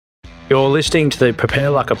You're listening to the Prepare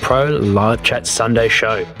Like a Pro Live Chat Sunday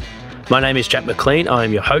show. My name is Jack McLean, I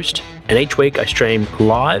am your host, and each week I stream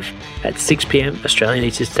live at 6 p.m. Australian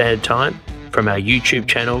Eastern Standard Time from our YouTube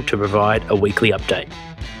channel to provide a weekly update.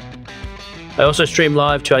 I also stream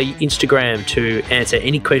live to our Instagram to answer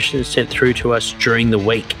any questions sent through to us during the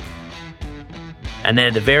week. And then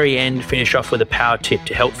at the very end, finish off with a power tip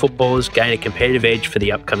to help footballers gain a competitive edge for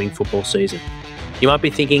the upcoming football season. You might be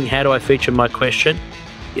thinking, how do I feature my question?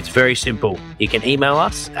 It's very simple. You can email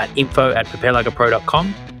us at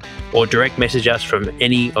info@preparelikeapro.com or direct message us from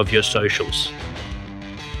any of your socials.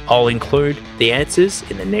 I'll include the answers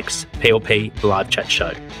in the next PLP live chat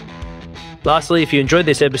show. Lastly, if you enjoyed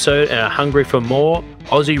this episode and are hungry for more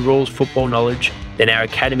Aussie rules football knowledge, then our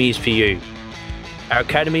academy is for you. Our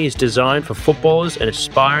academy is designed for footballers and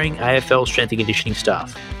aspiring AFL strength and conditioning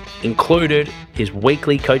staff. Included is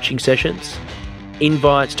weekly coaching sessions,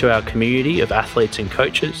 invites to our community of athletes and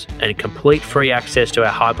coaches, and complete free access to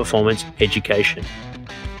our high-performance education.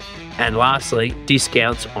 And lastly,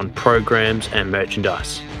 discounts on programs and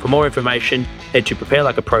merchandise. For more information, head to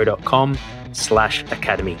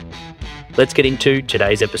preparelikeapro.com/academy. Let's get into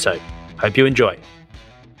today's episode. Hope you enjoy.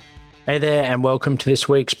 Hey there, and welcome to this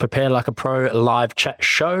week's Prepare Like a Pro live chat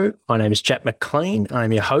show. My name is Jack McLean.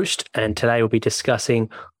 I'm your host, and today we'll be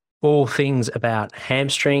discussing all things about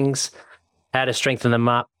hamstrings, how to strengthen them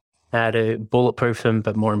up, how to bulletproof them,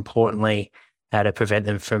 but more importantly, how to prevent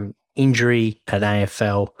them from injury at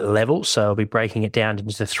AFL level. So I'll be breaking it down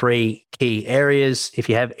into three key areas. If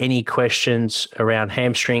you have any questions around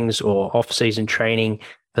hamstrings or off-season training,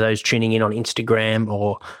 for those tuning in on Instagram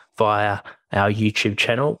or via our YouTube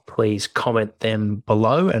channel, please comment them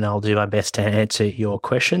below and I'll do my best to answer your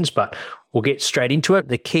questions. But we'll get straight into it.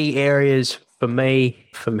 The key areas for me,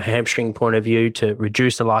 from a hamstring point of view, to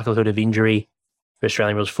reduce the likelihood of injury for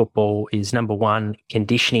Australian rules football is number one,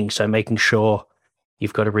 conditioning. So making sure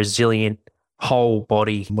you've got a resilient whole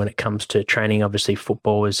body when it comes to training. Obviously,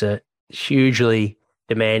 football is hugely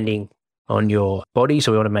demanding on your body.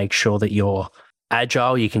 So we want to make sure that you're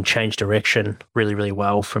agile. You can change direction really, really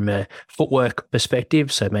well from a footwork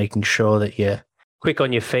perspective. So making sure that you're quick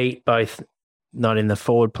on your feet, both not in the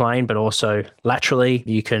forward plane, but also laterally.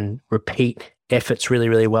 You can repeat efforts really,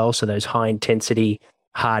 really well. So those high intensity,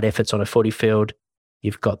 hard efforts on a footy field,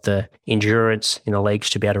 you've got the endurance in the legs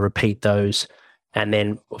to be able to repeat those. And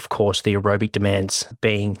then, of course, the aerobic demands.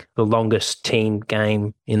 Being the longest team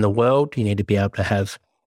game in the world, you need to be able to have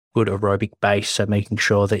good aerobic base. So making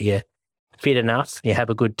sure that you're fit enough, you have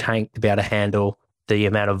a good tank to be able to handle the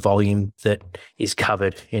amount of volume that is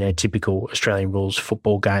covered in a typical Australian rules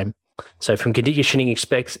football game. So from conditioning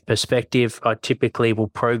perspective, I typically will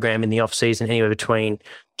program in the off-season anywhere between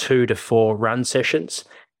 2 to 4 run sessions,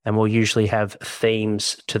 and we'll usually have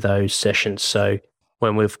themes to those sessions. So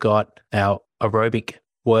when we've got our aerobic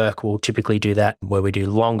work, we'll typically do that where we do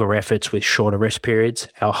longer efforts with shorter rest periods.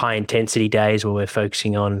 Our high-intensity days where we're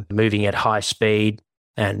focusing on moving at high speed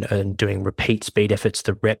and doing repeat speed efforts,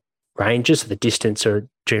 the rep ranges, so the distance are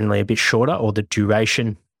generally a bit shorter, or the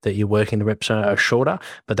duration that you're working the reps are shorter,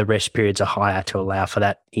 but the rest periods are higher to allow for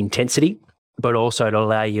that intensity, but also to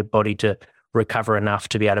allow your body to recover enough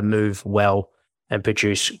to be able to move well and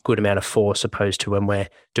produce good amount of force, opposed to when we're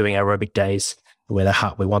doing aerobic days where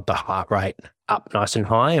we want the heart rate up nice and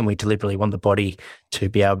high, and we deliberately want the body to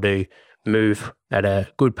be able to move at a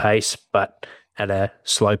good pace, but at a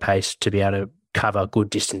slow pace to be able to cover good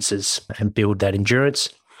distances and build that endurance.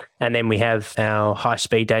 And then we have our high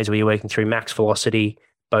speed days where you're working through max velocity,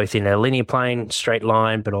 both in a linear plane, straight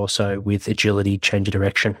line, but also with agility, change of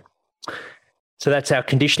direction. So that's our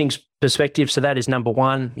conditioning perspective. So that is number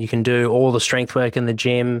one. You can do all the strength work in the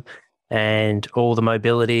gym and all the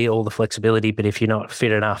mobility, all the flexibility, but if you're not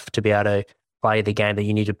fit enough to be able to play the game that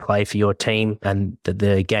you need to play for your team and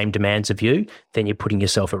the game demands of you, then you're putting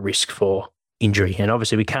yourself at risk for injury. And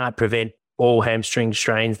obviously we can't prevent all hamstring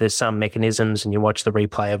strains. There's some mechanisms, and you watch the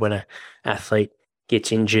replay of when an athlete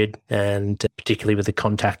gets injured, and particularly with the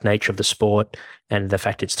contact nature of the sport and the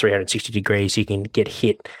fact it's 360 degrees, you can get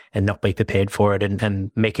hit and not be prepared for it. And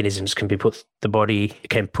mechanisms can put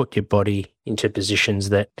your body into positions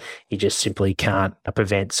that you just simply can't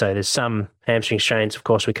prevent. So there's some hamstring strains, of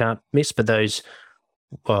course, we can't miss, but those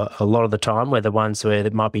a lot of the time were the ones where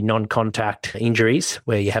there might be non-contact injuries,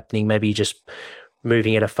 where you're happening, maybe you just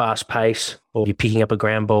moving at a fast pace or you're picking up a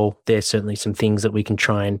ground ball. There's certainly some things that we can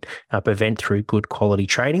try and prevent through good quality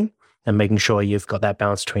training and making sure you've got that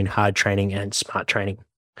balance between hard training and smart training.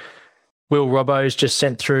 Will Robbo's just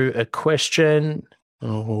sent through a question.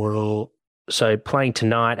 So playing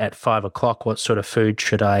tonight at 5 o'clock, what sort of food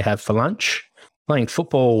should I have for lunch? Playing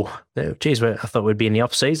football, geez, I thought we'd be in the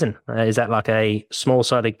off season. Is that like a small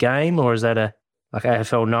sided game, or is that a like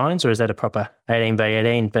AFL nines, or is that a proper 18 by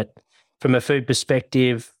 18? But from a food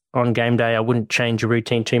perspective, on game day, I wouldn't change your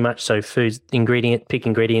routine too much. So pick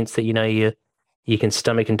ingredients that you can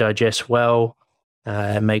stomach and digest well.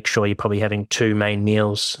 Make sure you're probably having two main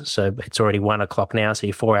meals. So it's already 1:00 now, so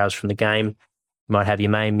you're 4 hours from the game. You might have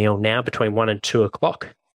your main meal now between 1 and 2:00,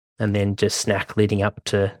 and then just snack leading up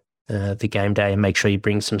to the game day, and make sure you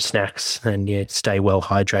bring some snacks and stay well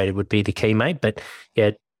hydrated would be the key, mate. But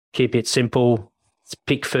yeah, keep it simple.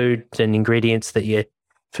 Pick foods and ingredients that you're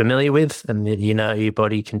familiar with and that your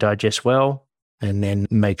body can digest well, and then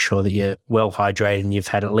make sure that you're well hydrated and you've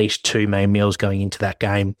had at least two main meals going into that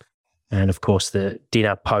game. And of course, the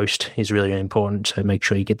dinner post is really, really important. So make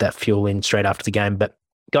sure you get that fuel in straight after the game. But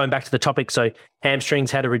going back to the topic, so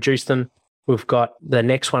hamstrings, how to reduce them. We've got the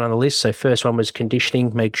next one on the list. So first one was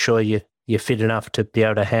conditioning. Make sure you're fit enough to be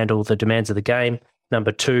able to handle the demands of the game.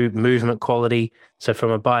 Number 2, movement quality. So from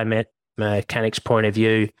a biomechanics point of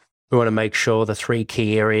view, we want to make sure the 3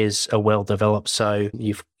 key areas are well developed. So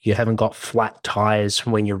you haven't got flat tires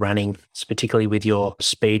when you're running, particularly with your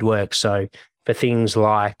speed work. So for things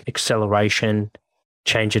like acceleration,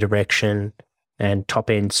 change of direction, and top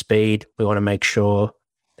end speed, we want to make sure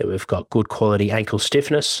that we've got good quality ankle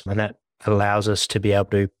stiffness, and that allows us to be able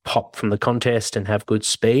to pop from the contest and have good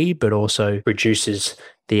speed, but also reduces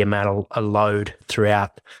the amount of load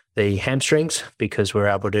throughout the hamstrings, because we're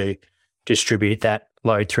able to distribute that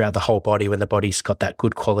load throughout the whole body when the body's got that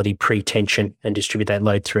good quality pre-tension, and distribute that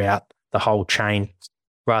load throughout the whole chain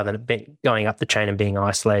rather than going up the chain and being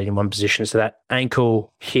isolated in one position. So that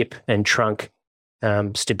ankle, hip and trunk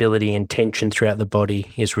stability and tension throughout the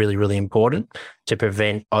body is really, really important to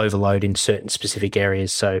prevent overload in certain specific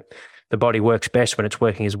areas. So the body works best when it's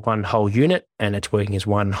working as one whole unit and it's working as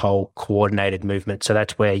one whole coordinated movement. So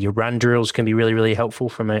that's where your run drills can be really, really helpful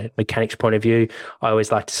from a mechanics point of view. I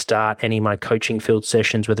always like to start any of my coaching field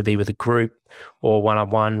sessions, whether it be with a group or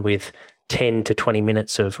one-on-one, with 10 to 20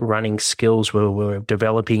 minutes of running skills where we're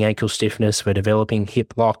developing ankle stiffness, we're developing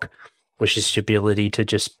hip lock, which is your ability to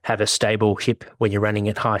just have a stable hip when you're running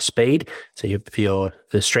at high speed. So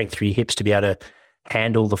the strength through your hips to be able to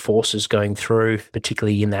handle the forces going through,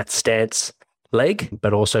 particularly in that stance leg,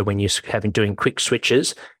 but also when you're doing quick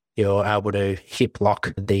switches, you're able to hip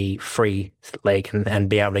lock the free leg and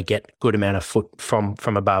be able to get good amount of foot from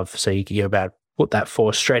above. So you're about to put that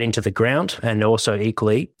force straight into the ground, and also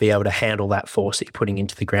equally be able to handle that force that you're putting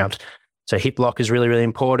into the ground. So hip lock is really, really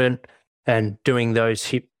important, and doing those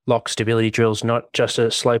hip lock stability drills, not just at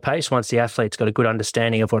a slow pace. Once the athlete's got a good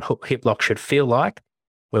understanding of what hip lock should feel like,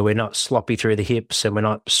 where we're not sloppy through the hips and we're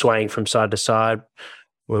not swaying from side to side,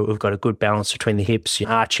 where we've got a good balance between the hips, you're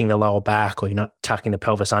arching the lower back, or you're not tucking the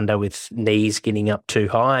pelvis under with knees getting up too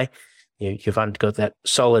high. You've got that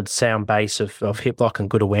solid sound base of hip lock and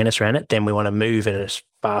good awareness around it. Then we want to move it as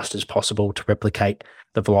fast as possible to replicate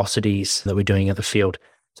the velocities that we're doing at the field.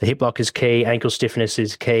 So hip lock is key, ankle stiffness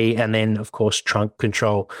is key, and then, of course, trunk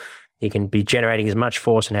control. You can be generating as much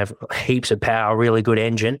force and have heaps of power, really good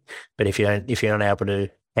engine, but if you're not able to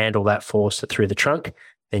handle that force through the trunk,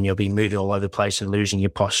 then you'll be moving all over the place and losing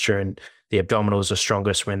your posture, and the abdominals are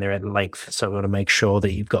strongest when they're at length. So we want to make sure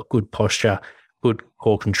that you've got good posture, good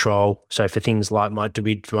core control. So for things like might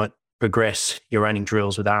progress your running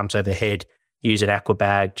drills with arms overhead, use an aqua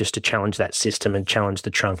bag just to challenge that system and challenge the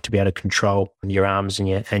trunk to be able to control your arms and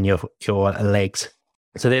your legs.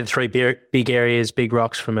 So they're the 3 big areas, big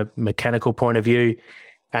rocks from a mechanical point of view.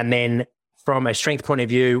 And then from a strength point of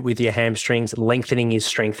view, with your hamstrings, lengthening is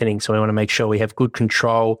strengthening. So we want to make sure we have good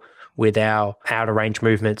control with our outer range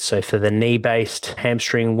movements. So for the knee-based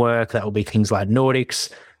hamstring work, that will be things like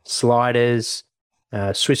Nordics, sliders,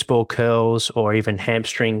 Swiss ball curls, or even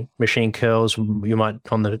hamstring machine curls. You might,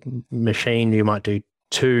 on the machine, you might do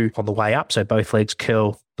 2 on the way up. So both legs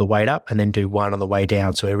curl the weight up and then do 1 on the way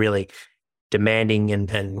down. So we're really demanding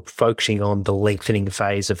and focusing on the lengthening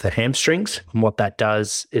phase of the hamstrings. And what that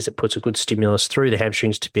does is it puts a good stimulus through the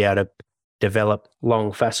hamstrings to be able to develop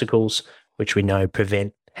long fascicles, which we know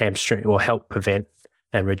prevent hamstring or help prevent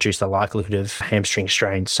and reduce the likelihood of hamstring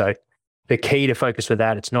strains. So the key to focus with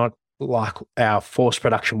that, it's not like our force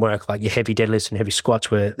production work, like your heavy deadlifts and heavy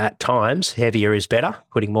squats, where at times heavier is better.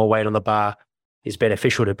 Putting more weight on the bar is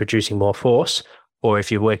beneficial to producing more force. Or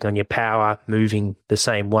if you're working on your power, moving the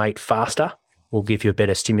same weight faster will give you a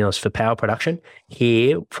better stimulus for power production.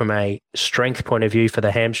 Here, from a strength point of view, for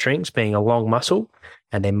the hamstrings being a long muscle,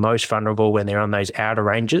 and they're most vulnerable when they're on those outer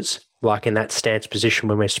ranges, like in that stance position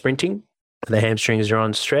when we're sprinting, the hamstrings are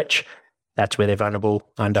on stretch. That's where they're vulnerable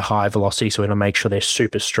under high velocity. So we want to make sure they're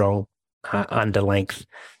super strong under length.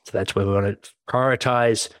 So that's where we want to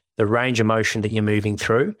prioritize the range of motion that you're moving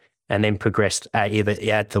through, and then progress either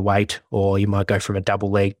add the weight, or you might go from a double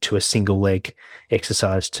leg to a single leg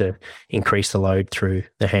exercise to increase the load through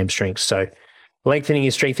the hamstrings. So lengthening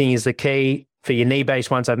and strengthening is the key. For your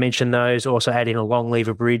knee-based ones, I've mentioned those. Also add in a long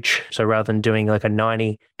lever bridge. So rather than doing like a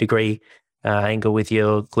 90-degree angle with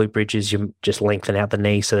your glute bridges, you just lengthen out the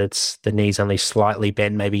knee so it's the knee's only slightly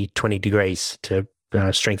bent, maybe 20 degrees to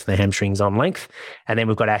strengthen the hamstrings on length. And then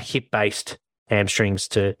we've got our hip-based hamstrings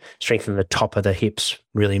to strengthen the top of the hips.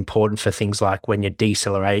 Really important for things like when you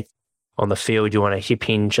decelerate on the field, you want a hip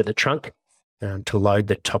hinge at the trunk to load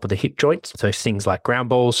the top of the hip joints. So things like ground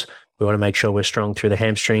balls, we want to make sure we're strong through the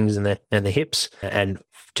hamstrings and the hips, and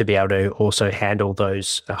to be able to also handle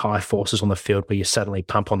those high forces on the field where you suddenly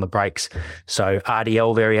pump on the brakes. So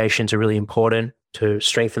RDL variations are really important to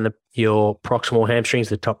strengthen your proximal hamstrings,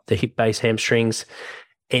 the hip-based hamstrings.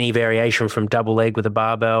 Any variation from double leg with a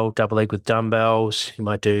barbell, double leg with dumbbells. You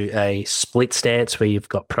might do a split stance where you've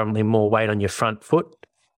got probably more weight on your front foot,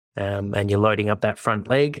 and you're loading up that front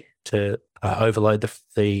leg to overload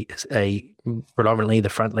predominantly the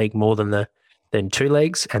front leg more than two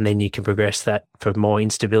legs, and then you can progress that for more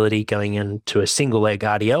instability going into a single leg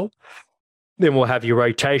RDL. Then we'll have your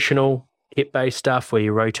rotational hip-based stuff where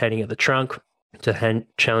you're rotating at the trunk to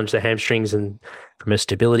challenge the hamstrings and from a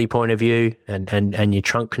stability point of view, and your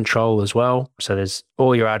trunk control as well. So there's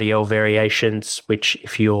all your RDL variations, which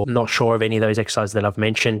if you're not sure of any of those exercises that I've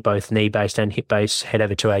mentioned, both knee-based and hip-based, head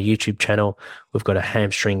over to our YouTube channel. We've got a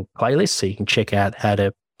hamstring playlist so you can check out how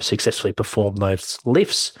to successfully perform those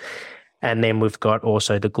lifts. And then we've got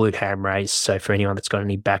also the glute ham raise. So for anyone that's got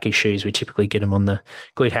any back issues, we typically get them on the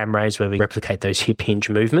glute ham raise where we replicate those hip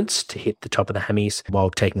hinge movements to hit the top of the hammies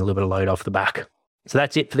while taking a little bit of load off the back. So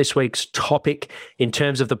that's it for this week's topic. In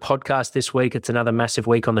terms of the podcast this week, it's another massive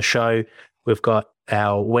week on the show. We've got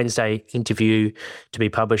our Wednesday interview to be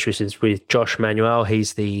published, which is with Josh Manuel.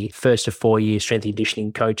 He's the first of 4-year strength and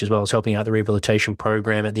conditioning coach, as well as helping out the rehabilitation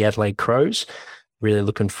program at the Adelaide Crows. Really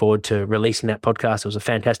looking forward to releasing that podcast. It was a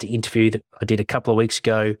fantastic interview that I did a couple of weeks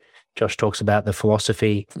ago. Josh talks about the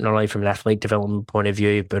philosophy, not only from an athlete development point of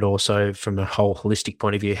view, but also from a whole holistic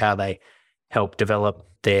point of view, how they help develop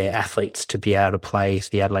their athletes to be able to play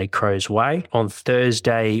the Adelaide Crows way. On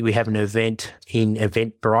Thursday, we have an event in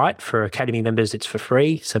Eventbrite for Academy members. It's for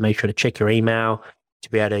free, so make sure to check your email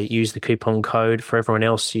to be able to use the coupon code. For everyone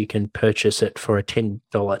else, you can purchase it for a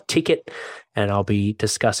 $10 ticket, and I'll be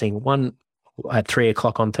discussing one at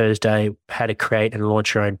 3:00 on Thursday, how to create and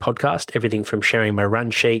launch your own podcast, everything from sharing my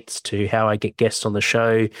run sheets to how I get guests on the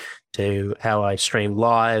show to how I stream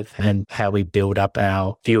live and how we build up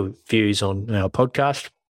our views on our podcast,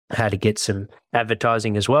 how to get some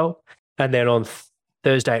advertising as well. And then on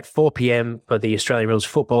Thursday at 4 p.m. for the Australian Rules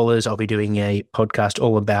footballers, I'll be doing a podcast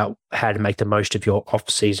all about how to make the most of your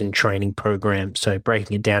off-season training program. So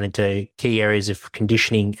breaking it down into key areas of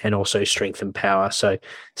conditioning and also strength and power. So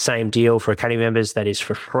same deal for Academy members, that is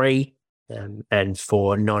for free. And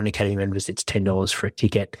for non-Academy members, it's $10 for a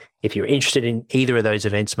ticket. If you're interested in either of those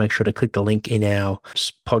events, make sure to click the link in our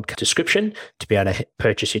podcast description to be able to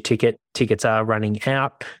purchase your ticket. Tickets are running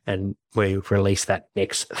out and we release that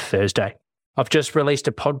next Thursday. I've just released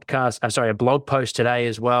a blog post today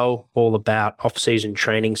as well, all about off-season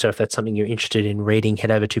training. So if that's something you're interested in reading,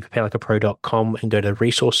 head over to preparelikeapro.com and go to the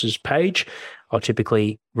resources page. I'll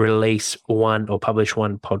typically release one or publish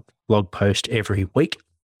one blog post every week.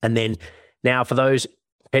 And then now for those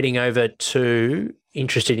heading over to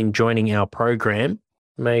interested in joining our program,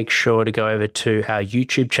 make sure to go over to our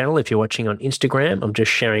YouTube channel. If you're watching on Instagram, I'm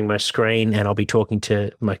just sharing my screen and I'll be talking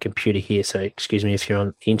to my computer here. So excuse me if you're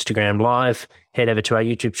on Instagram Live, head over to our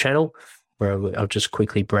YouTube channel where I'll just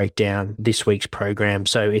quickly break down this week's program.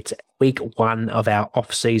 So it's week 1 of our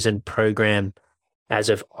off-season program as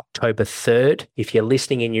of October 3rd. If you're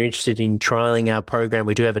listening and you're interested in trialing our program,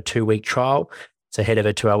 we do have a 2-week trial. So head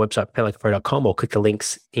over to our website, preparelikeapro.com, or click the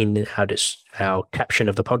links in our caption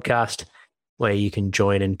of the podcast, where you can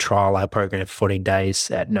join and trial our program for 14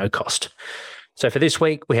 days at no cost. So for this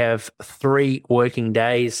week, we have 3 working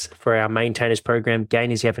days for our maintainers program.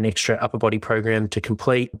 Gainers, you have an extra upper body program to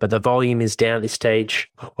complete, but the volume is down at this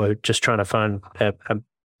stage. We're just trying to find a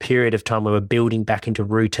period of time where we're building back into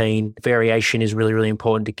routine. Variation is really, really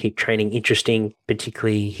important to keep training interesting,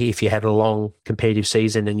 particularly if you had a long competitive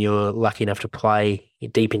season and you're lucky enough to play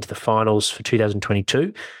deep into the finals for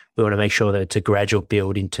 2022. We want to make sure that it's a gradual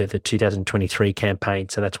build into the 2023 campaign.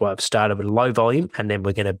 So that's why I've started with low volume, and then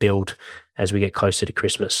we're going to build as we get closer to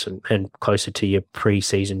Christmas and closer to your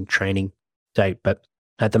pre-season training date. But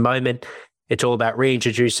at the moment, it's all about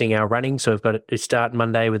reintroducing our running. So we've got to start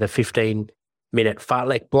Monday with a 15-minute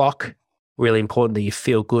fartlek block. Really important that you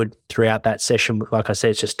feel good throughout that session. Like I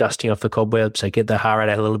said, it's just dusting off the cobwebs. So get the heart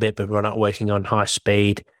rate out a little bit, but we're not working on high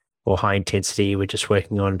speed or high intensity. We're just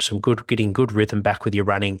working on getting good rhythm back with your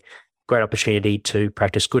running. Great opportunity to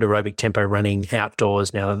practice good aerobic tempo running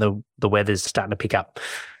outdoors now that the weather's starting to pick up.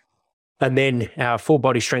 And then our full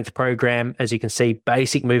body strength program, as you can see,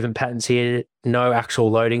 basic movement patterns here, no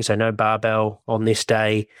actual loading, so no barbell on this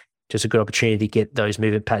day. Just a good opportunity to get those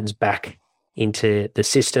movement patterns back into the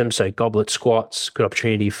system. So goblet squats, good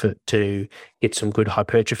opportunity to get some good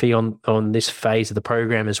hypertrophy on this phase of the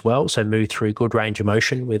program as well. So move through good range of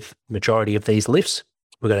motion with majority of these lifts.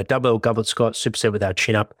 We've got a dumbbell goblet squat, superset with our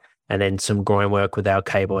chin up, and then some groin work with our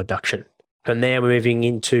cable adduction. From there, we're moving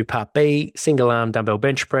into part B, single arm dumbbell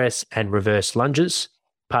bench press and reverse lunges.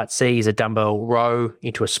 Part C is a dumbbell row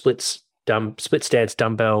into a split stance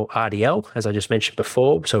dumbbell RDL, as I just mentioned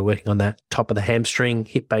before. So we're working on that top of the hamstring,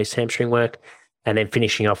 hip-based hamstring work, and then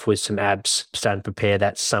finishing off with some abs, starting to prepare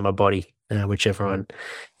that summer body, which everyone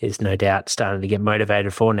is no doubt starting to get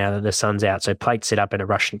motivated for now that the sun's out. So plate sit up and a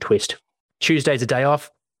Russian twist. Tuesday's a day off,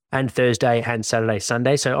 and Thursday and Saturday,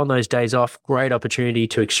 Sunday. So on those days off, great opportunity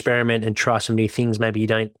to experiment and try some new things maybe you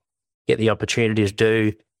don't get the opportunity to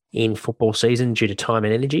do in football season due to time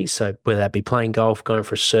and energy. So whether that be playing golf, going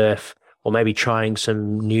for a surf, or maybe trying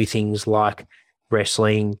some new things like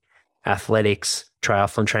wrestling, athletics,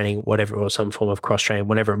 triathlon training, whatever, or some form of cross training,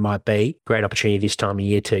 whatever it might be. Great opportunity this time of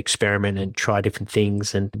year to experiment and try different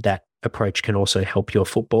things. And that approach can also help your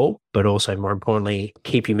football, but also more importantly,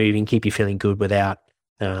 keep you moving, keep you feeling good without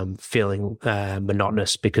feeling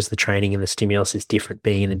monotonous, because the training and the stimulus is different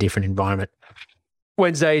being in a different environment.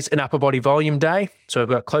 Wednesday's an upper body volume day. So I've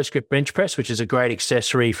got close grip bench press, which is a great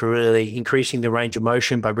accessory for really increasing the range of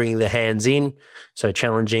motion by bringing the hands in. So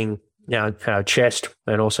challenging our chest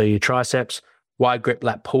and also your triceps. Wide grip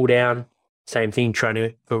lat pull down. Same thing, trying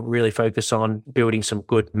to really focus on building some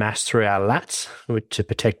good mass through our lats to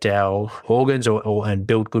protect our organs and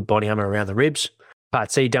build good body armor around the ribs. Part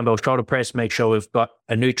C, dumbbell shoulder press. Make sure we've got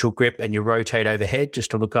a neutral grip and you rotate overhead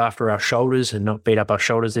just to look after our shoulders and not beat up our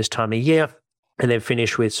shoulders this time of year. And then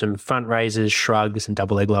finish with some front raises, shrugs, and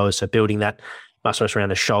double leg lowers. So building that muscle around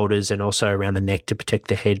the shoulders and also around the neck to protect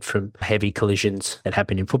the head from heavy collisions that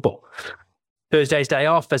happen in football. Thursday's day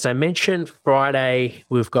off, as I mentioned. Friday,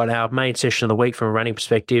 we've got our main session of the week from a running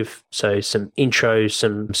perspective. So some intros,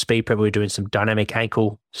 some speed prep. We're doing some dynamic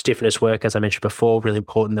ankle stiffness work, as I mentioned before. Really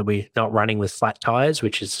important that we're not running with flat tires,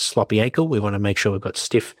 which is a sloppy ankle. We want to make sure we've got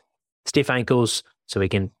stiff ankles so we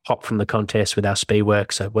can hop from the contest with our speed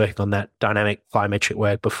work. So working on that dynamic plyometric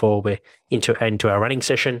work before we're into our running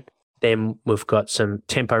session. Then we've got some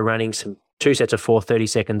tempo running, some 2 sets of 4, 30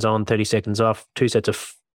 seconds on, 30 seconds off, 2 sets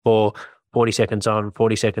of 4, 40 seconds on,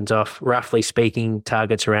 40 seconds off. Roughly speaking,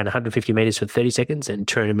 targets around 150 meters for 30 seconds and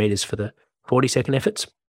 200 meters for the 40-second efforts.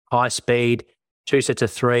 High speed, 2 sets of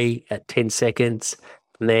 3 at 10 seconds.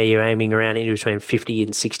 From there, you're aiming around in between 50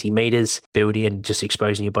 and 60 meters, building and just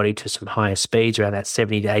exposing your body to some higher speeds, around that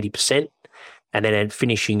 70 to 80%. And then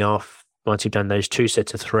finishing off, once you've done those 2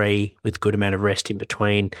 sets of 3 with good amount of rest in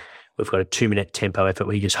between, we've got a 2-minute tempo effort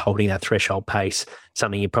where you're just holding that threshold pace,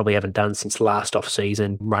 something you probably haven't done since last off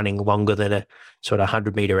season, running longer than a sort of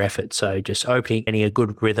 100-meter effort. So just opening a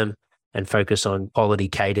good rhythm and focus on quality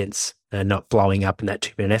cadence and not blowing up in that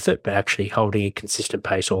 2-minute effort, but actually holding a consistent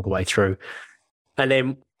pace all the way through. And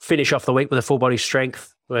then finish off the week with a full body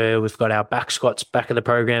strength where we've got our back squats back in the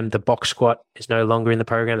program. The box squat is no longer in the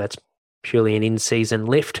program. That's purely an in-season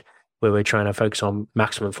lift where we're trying to focus on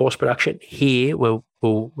maximum force production. Here, we'll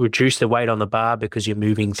reduce the weight on the bar because you're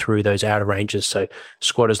moving through those outer ranges. So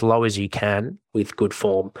squat as low as you can with good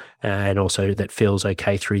form and also that feels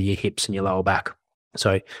okay through your hips and your lower back.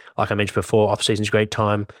 So like I mentioned before, off-season is a great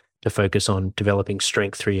time to focus on developing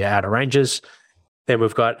strength through your outer ranges. Then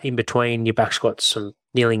we've got in between your back squats, some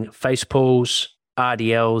kneeling face pulls.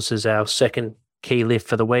 RDLs is our second key lift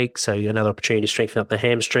for the week. So another opportunity to strengthen up the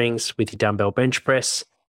hamstrings with your dumbbell bench press.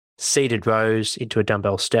 Seated rows into a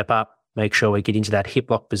dumbbell step up. Make sure we get into that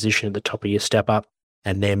hip lock position at the top of your step up.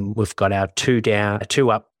 And then we've got our 2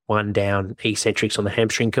 up, 1 down eccentrics on the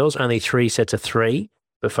hamstring curls. Only 3 sets of 3,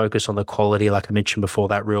 but focus on the quality, like I mentioned before,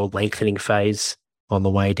 that real lengthening phase on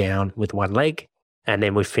the way down with one leg. And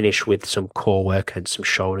then we finish with some core work and some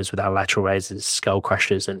shoulders with our lateral raises, skull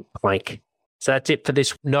crushers, and plank. So that's it for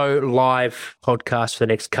this no live podcast for the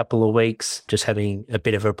next couple of weeks. Just having a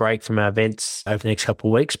bit of a break from our events over the next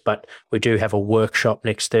couple of weeks. But we do have a workshop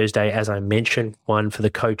next Thursday, as I mentioned, one for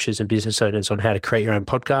the coaches and business owners on how to create your own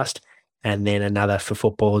podcast. And then another for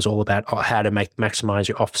football is all about how to maximize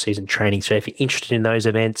your off-season training. So if you're interested in those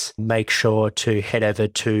events, make sure to head over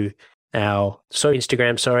to our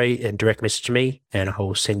Instagram, and direct message me, and I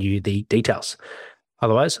will send you the details.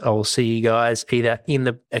 Otherwise, I will see you guys either in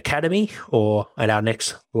the academy or at our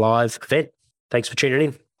next live event. Thanks for tuning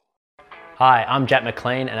in. Hi, I'm Jack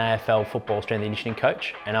McLean, an AFL football strength and conditioning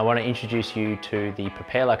coach, and I want to introduce you to the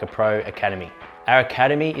Prepare Like a Pro Academy. Our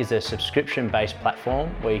academy is a subscription-based platform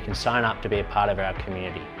where you can sign up to be a part of our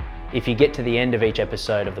community. If you get to the end of each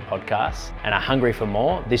episode of the podcast and are hungry for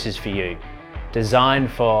more, this is for you. Designed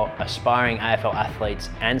for aspiring AFL athletes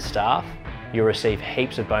and staff, you'll receive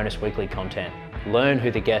heaps of bonus weekly content, learn who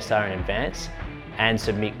the guests are in advance, and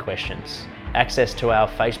submit questions. Access to our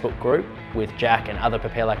Facebook group with Jack and other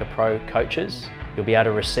Prepare Like a Pro coaches. You'll be able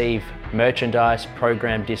to receive merchandise,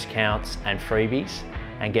 program discounts, and freebies,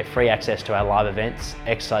 and get free access to our live events,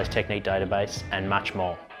 exercise technique database, and much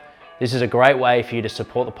more. This is a great way for you to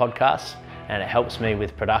support the podcast, and it helps me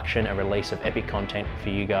with production and release of epic content for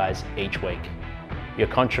you guys each week. Your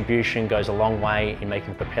contribution goes a long way in making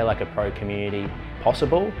the Prepare Like a Pro community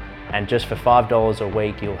possible, and just for $5 a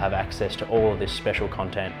week, you'll have access to all of this special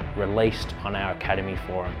content released on our Academy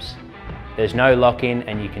forums. There's no lock-in,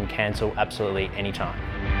 and you can cancel absolutely anytime.